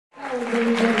Hello.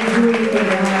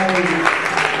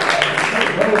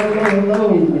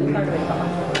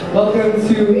 Welcome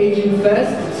to Asian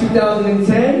Fest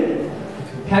 2010.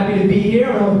 Happy to be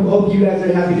here. I hope you guys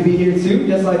are happy to be here too,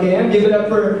 just like I am. Give it up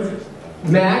for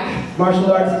MAC, Martial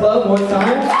Arts Club, one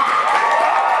time.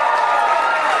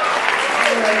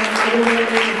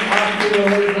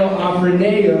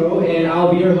 Afroneo, and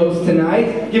I'll be your host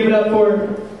tonight. Give it up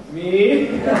for me.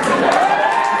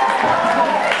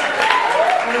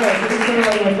 This is kind of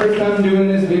like my first time doing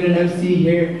this, being an MC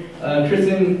here.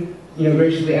 Kristen,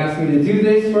 graciously asked me to do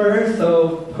this for her,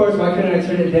 so of course, why couldn't I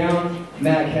turn it down?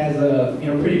 Mac has a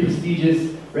pretty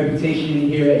prestigious reputation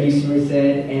here at UC Merced,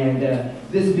 and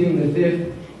this being the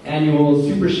 5th annual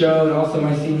Supershow, and also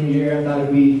my senior year, I thought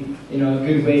it'd be a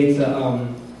good way to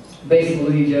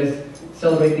basically just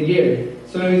celebrate the year.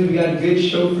 So anyways, we got a good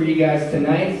show for you guys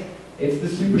tonight. It's the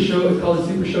Super Show. It's called the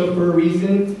Super Show for a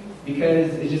reason,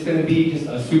 because it's just going to be just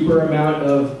a super amount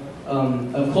of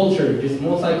culture, just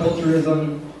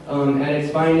multiculturalism at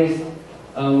its finest.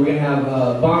 We're going to have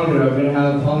Bhangra, we're going to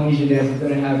have Polynesian dance, we're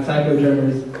going to have taiko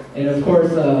drummers, and of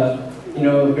course,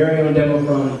 very own demo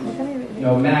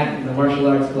from Mac, the Martial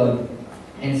Arts Club.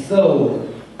 And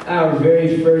so, our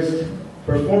very first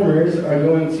performers are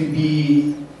going to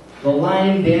be the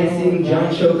Lion Dancing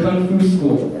John Cho Kung Fu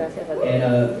School.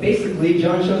 And basically,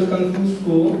 John Cho's Kung Fu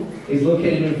School is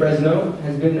located in Fresno,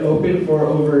 has been open for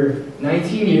over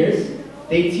 19 years.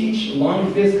 They teach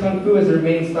long fist Kung Fu as their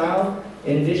main style.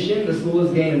 In addition, the school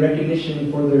has gained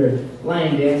recognition for their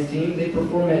lion dance team. They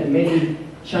perform at many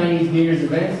Chinese New Year's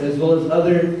events, as well as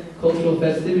other cultural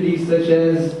festivities, such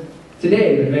as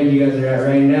today, the event you guys are at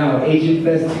right now, Asian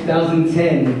Fest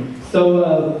 2010.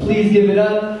 So please give it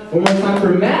up one more time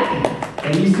for Mac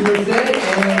and UC Merced,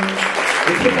 and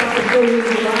we'll kick off the show with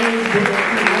the Lions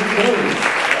Dance.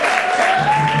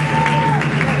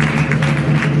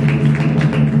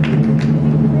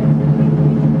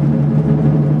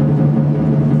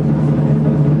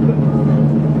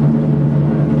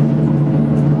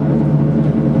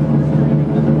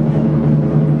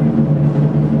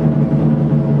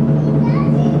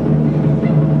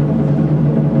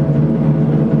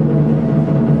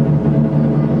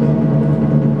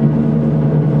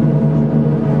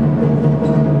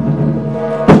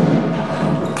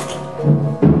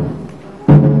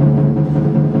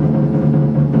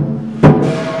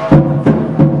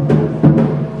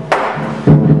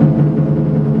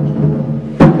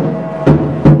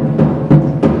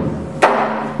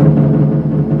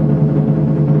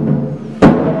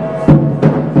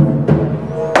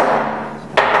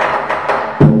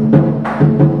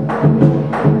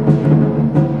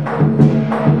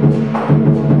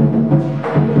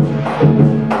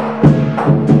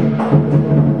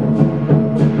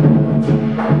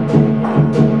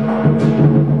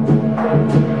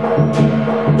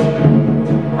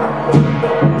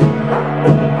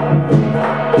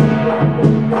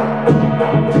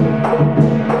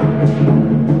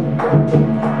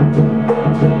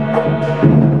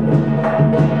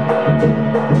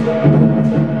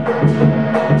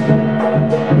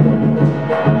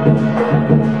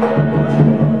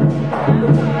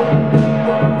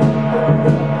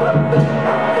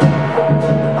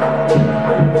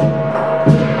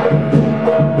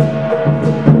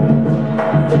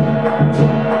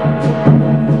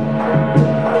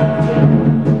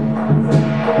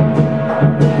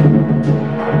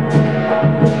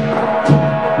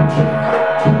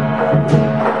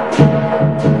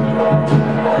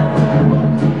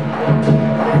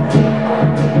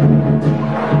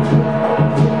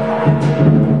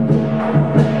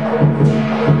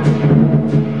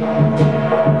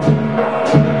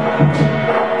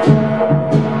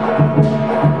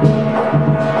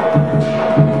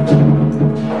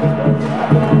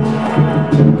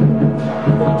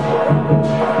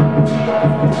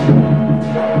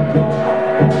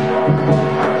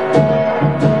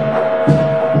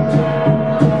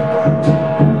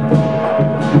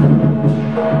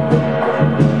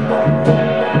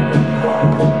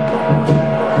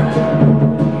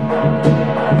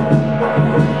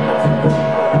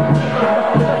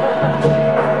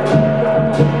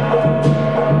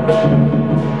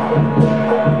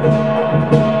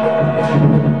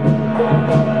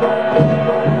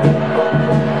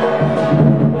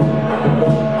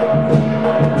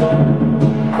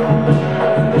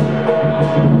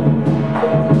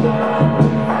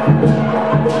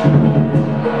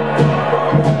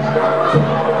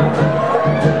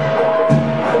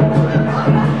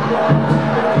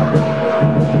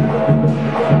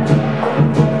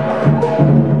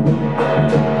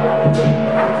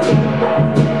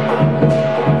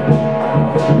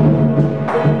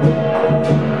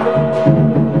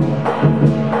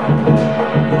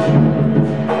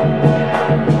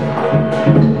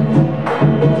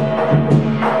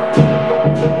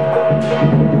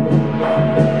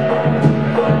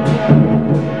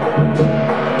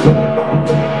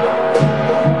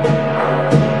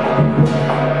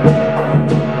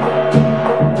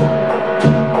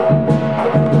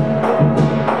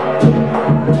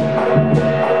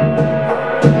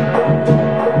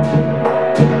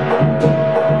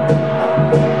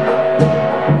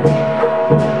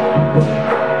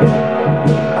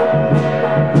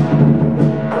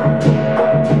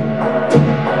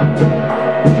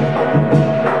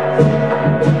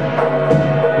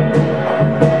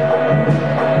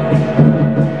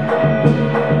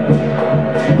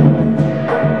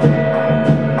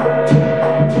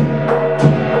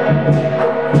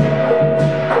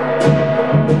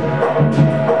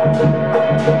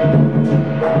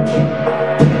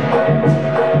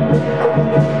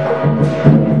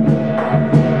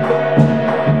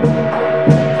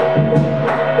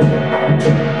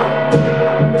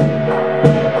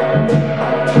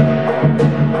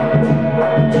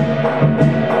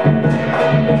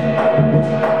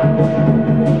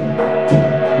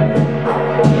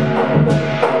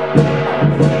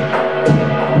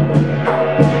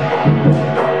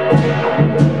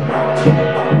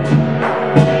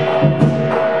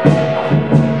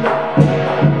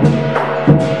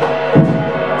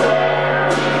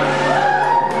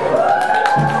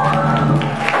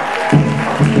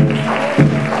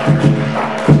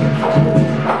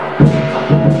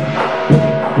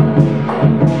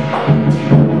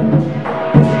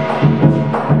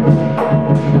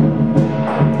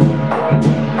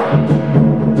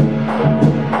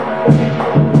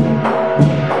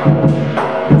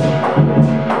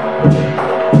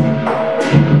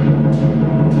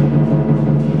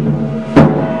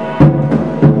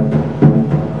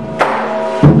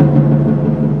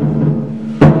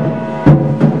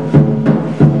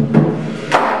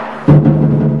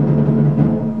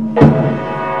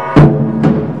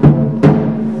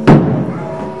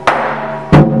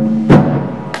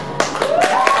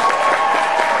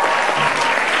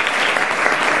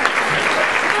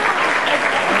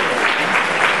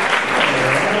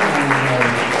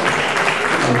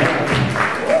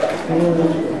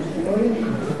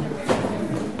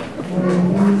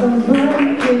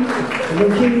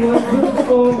 Looking what's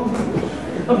beautiful.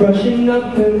 I'm brushing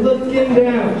up and looking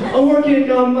down. I'm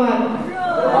working on my...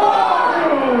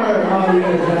 Oh,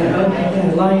 yeah, okay,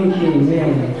 yeah, Lion King,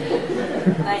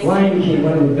 man. Lion King,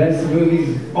 one of the best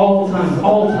movies all time.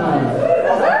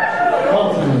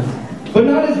 But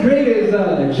not as great as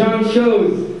John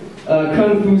Cho's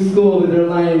Kung Fu School with their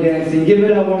lion dancing. Give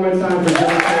it up one more time for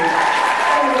John Cho.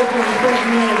 All the way from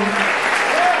Fresno,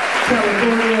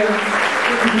 California,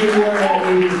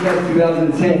 at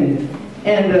 2010.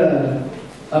 And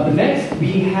up next,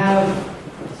 we have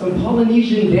some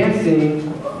Polynesian dancing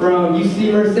from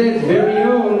UC Merced's very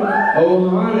own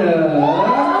Ohana.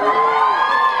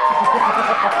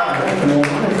 Some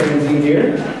Ohana dancing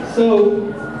here. So,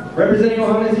 representing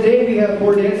Ohana today, we have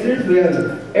 4 dancers. We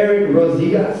have Eric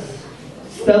Rosigas,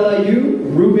 Stella Yu,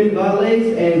 Ruben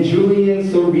Valles, and Julian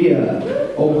Soria.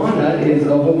 Ohana is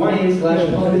a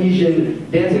Hawaiian/Polynesian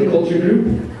dancing culture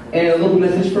group. And a little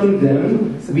message from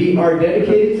them. We are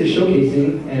dedicated to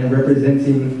showcasing and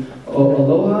representing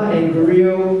Aloha and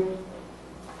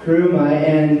Kurumai,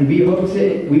 and we hope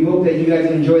that you guys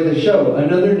enjoy the show.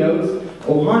 Another note,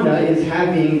 Ohana is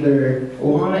having their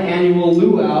Ohana annual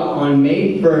luau on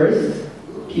May 1st.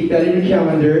 Keep that in your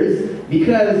calendars,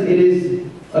 because it is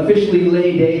officially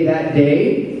Lay Day that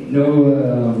day.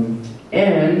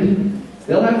 And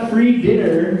they'll have free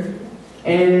dinner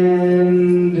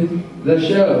and the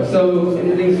show. So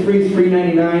anything's free, it's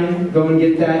 $3.99. Go and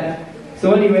get that.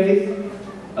 So anyways,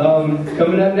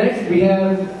 coming up next we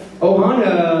have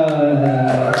Ohana.